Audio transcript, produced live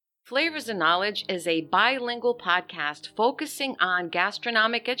Flavors and Knowledge is a bilingual podcast focusing on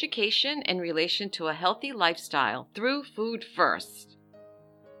gastronomic education in relation to a healthy lifestyle through food first.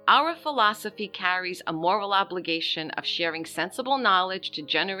 Our philosophy carries a moral obligation of sharing sensible knowledge to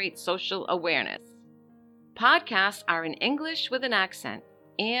generate social awareness. Podcasts are in English with an accent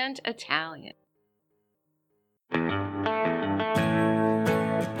and Italian.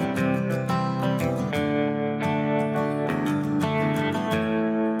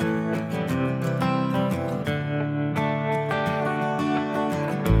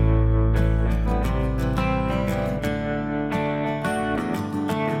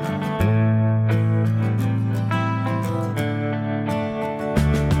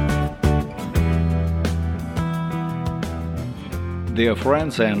 Dear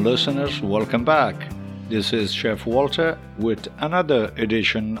friends and listeners, welcome back. This is Chef Walter with another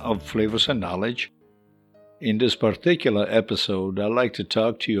edition of Flavors and Knowledge. In this particular episode, I'd like to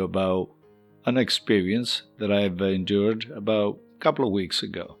talk to you about an experience that I've endured about a couple of weeks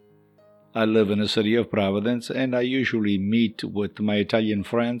ago. I live in the city of Providence, and I usually meet with my Italian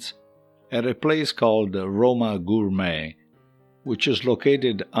friends at a place called Roma Gourmet, which is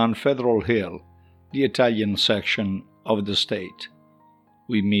located on Federal Hill, the Italian section of the state.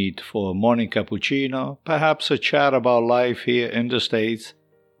 We meet for a morning cappuccino, perhaps a chat about life here in the States,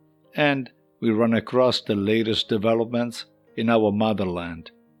 and we run across the latest developments in our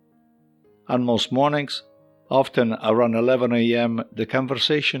motherland. On most mornings, often around 11 a.m., the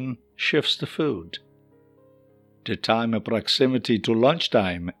conversation shifts to food. The time of proximity to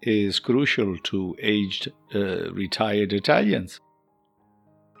lunchtime is crucial to aged, retired Italians.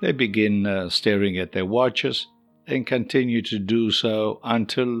 They begin staring at their watches and continue to do so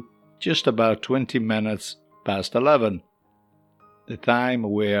until just about 20 minutes past 11, the time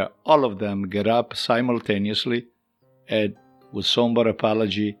where all of them get up simultaneously and, with somber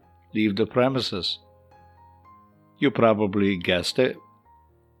apology, leave the premises. You probably guessed it.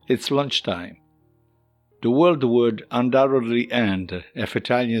 It's lunchtime. The world would undoubtedly end if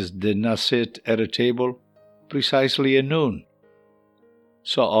Italians did not sit at a table precisely at noon.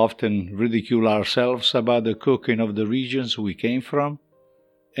 So often ridicule ourselves about the cooking of the regions we came from,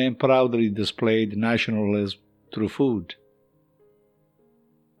 and proudly displayed nationalism through food.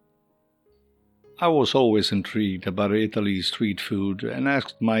 I was always intrigued about Italy's street food and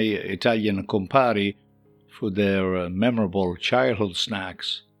asked my Italian compari for their memorable childhood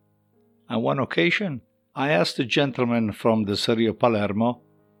snacks. On one occasion, I asked a gentleman from the city of Palermo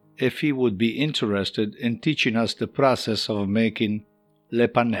if he would be interested in teaching us the process of making le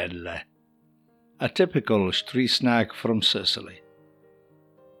panelle, a typical street snack from Sicily.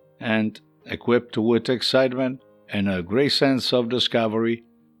 And, equipped with excitement and a great sense of discovery,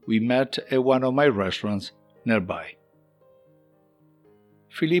 we met at one of my restaurants nearby.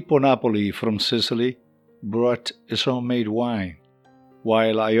 Filippo Napoli from Sicily brought his homemade wine,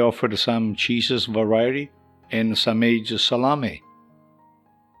 while I offered some cheeses variety and some aged salami.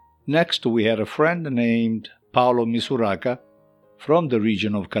 Next, we had a friend named Paolo Misuraka from the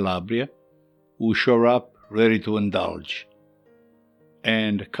region of Calabria, who showed up ready to indulge.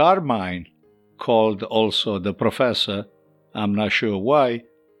 And Carmine, called also the professor, I'm not sure why,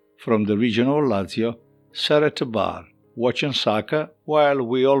 from the region of Lazio, sat at the bar, watching soccer while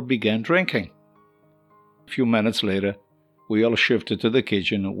we all began drinking. A few minutes later, we all shifted to the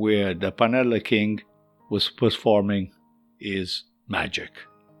kitchen where the Panelle King was performing his magic.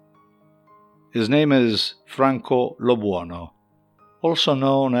 His name is Franco Lobuono, also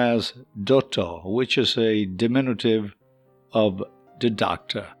known as Dotto, which is a diminutive of the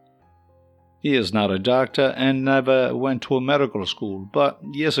doctor. He is not a doctor and never went to a medical school, but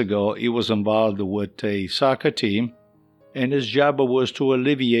years ago he was involved with a soccer team, and his job was to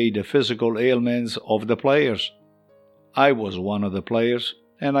alleviate the physical ailments of the players. I was one of the players,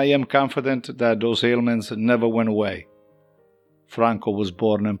 and I am confident that those ailments never went away. Franco was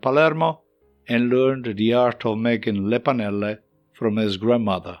born in Palermo and learned the art of making le panelle from his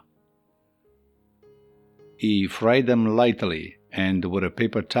grandmother. He fried them lightly and with a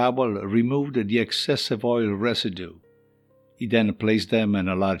paper towel removed the excessive oil residue. He then placed them in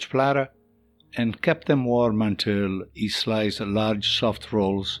a large platter and kept them warm until he sliced large soft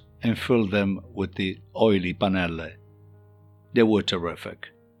rolls and filled them with the oily panelle. They were terrific,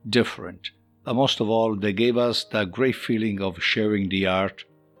 different, but most of all they gave us that great feeling of sharing the art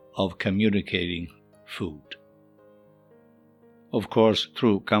of communicating food. Of course,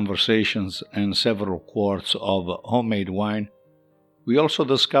 through conversations and several quarts of homemade wine, we also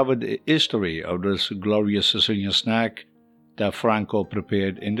discovered the history of this glorious Sicilian snack that Franco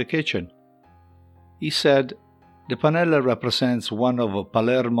prepared in the kitchen. He said The panelle represents one of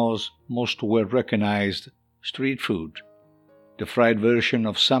Palermo's most well-recognized street food, the fried version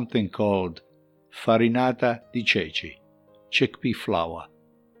of something called farinata di ceci, chickpea flour,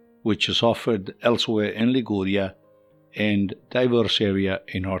 which is offered elsewhere in Liguria and diverse areas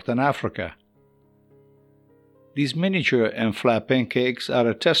in northern Africa. These miniature and flat pancakes are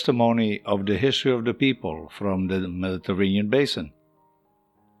a testimony of the history of the people from the Mediterranean basin.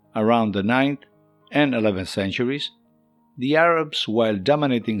 Around the 9th and 11th centuries, the Arabs, while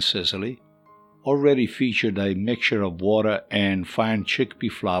dominating Sicily, already featured a mixture of water and fine chickpea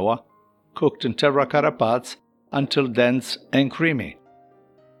flour cooked in terracotta pots until dense and creamy.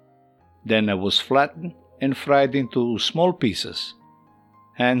 Then it was flattened and fried into small pieces,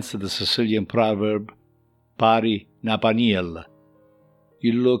 hence the Sicilian proverb, pari na panille.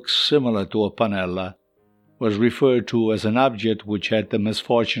 It looks similar to a panella, was referred to as an object which had the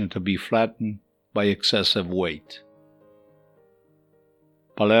misfortune to be flattened by excessive weight.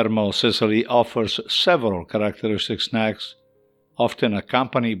 Palermo, Sicily offers several characteristic snacks, often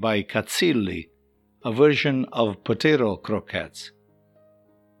accompanied by cazzilli, a version of potato croquettes.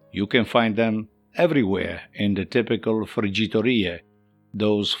 You can find them everywhere in the typical friggitorie,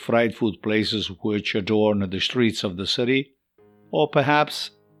 those fried food places which adorn the streets of the city, or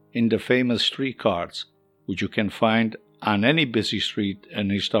perhaps in the famous street carts, which you can find on any busy street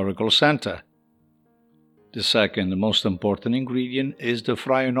and historical center. The second most important ingredient is the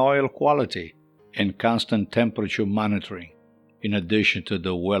frying oil quality and constant temperature monitoring, in addition to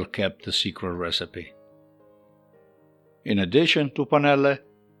the well-kept secret recipe. In addition to panelle,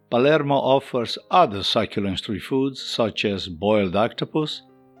 Palermo offers other succulent street foods such as boiled octopus,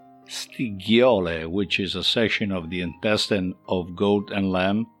 stigiole, which is a section of the intestine of goat and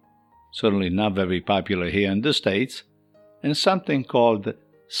lamb, certainly not very popular here in the States, and something called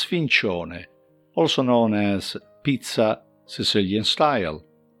sfincione, also known as pizza Sicilian style.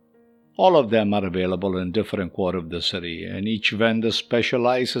 All of them are available in different quarters of the city, and each vendor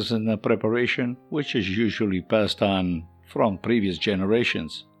specializes in the preparation, which is usually passed on from previous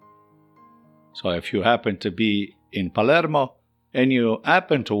generations. So if you happen to be in Palermo and you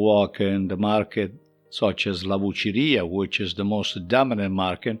happen to walk in the market such as La Vucciria, which is the most dominant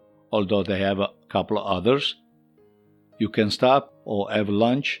market, although they have a couple of others, you can stop or have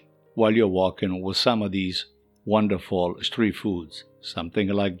lunch while you're walking with some of these wonderful street foods, something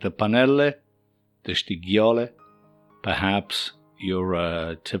like the panelle, the stigiole, perhaps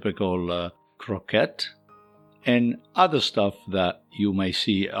your typical croquette, and other stuff that you may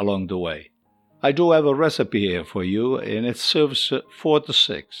see along the way. I do have a recipe here for you, and it serves 4 to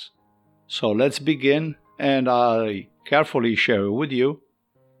 6. So let's begin, and I carefully share it with you.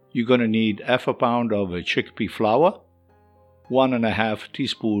 You're going to need half a pound of chickpea flour, 1.5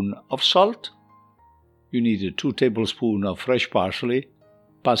 teaspoons of salt. You need 2 tablespoons of fresh parsley,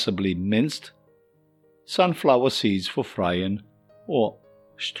 possibly minced, sunflower seeds for frying, or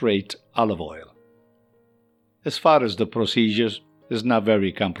straight olive oil. As far as the procedures, it's not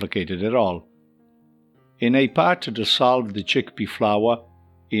very complicated at all. In a pot, dissolve the chickpea flour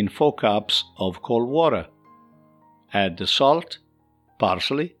in 4 cups of cold water. Add the salt,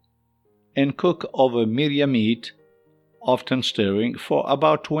 parsley, and cook over medium heat, often stirring, for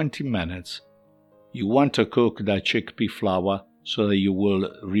about 20 minutes. You want to cook that chickpea flour so that you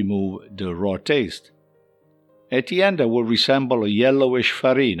will remove the raw taste. At the end, it will resemble a yellowish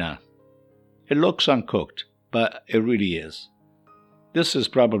farina. It looks uncooked, but it really is. This is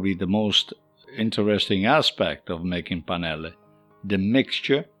probably the most interesting aspect of making panelle, the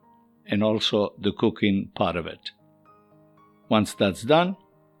mixture and also the cooking part of it. Once that's done,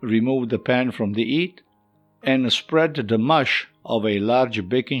 remove the pan from the heat and spread the mush of a large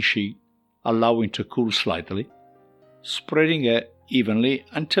baking sheet, allowing to cool slightly, spreading it evenly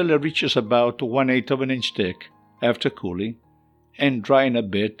until it reaches about 1/8 of an inch thick after cooling and drying a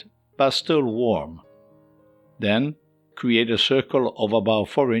bit but still warm. Then create a circle of about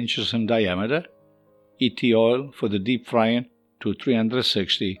 4 inches in diameter. Heat the oil for the deep frying to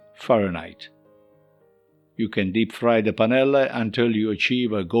 360 Fahrenheit. You can deep fry the panelle until you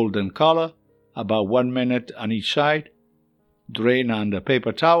achieve a golden color, about 1 minute on each side. Drain on the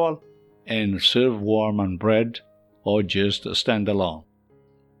paper towel and serve warm on bread or just stand alone.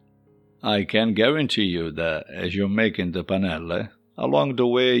 I can guarantee you that as you're making the panelle, along the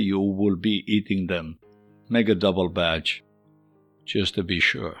way you will be eating them. Make a double batch, just to be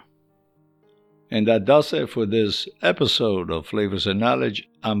sure. And that does it for this episode of Flavors and Knowledge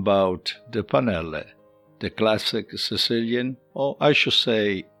about the panelle, the classic Sicilian, or I should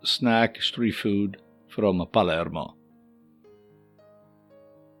say snack street food from Palermo.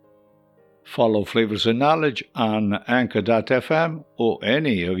 Follow Flavors and Knowledge on Anchor.fm or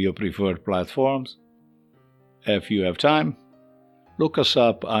any of your preferred platforms. If you have time, look us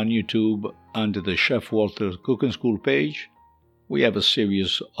up on YouTube under the Chef Walter Cooking School page. We have a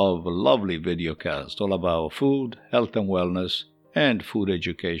series of lovely videocasts all about food, health and wellness, and food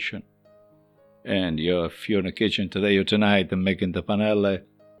education. And if you're in the kitchen today or tonight and making the panelle,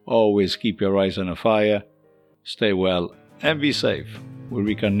 always keep your eyes on the fire, stay well, and be safe. We'll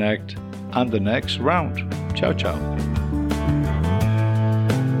reconnect on the next round. Ciao, ciao.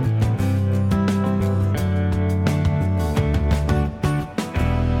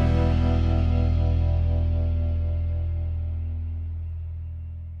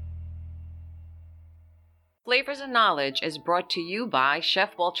 Flavors and Knowledge is brought to you by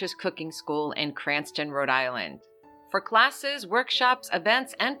Chef Walter's Cooking School in Cranston, Rhode Island. For classes, workshops,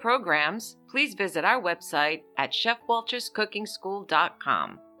 events, and programs, please visit our website at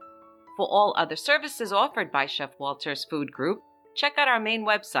chefwalterscookingschool.com. For all other services offered by Chef Walter's Food Group, check out our main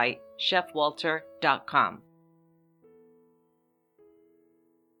website, chefwalter.com.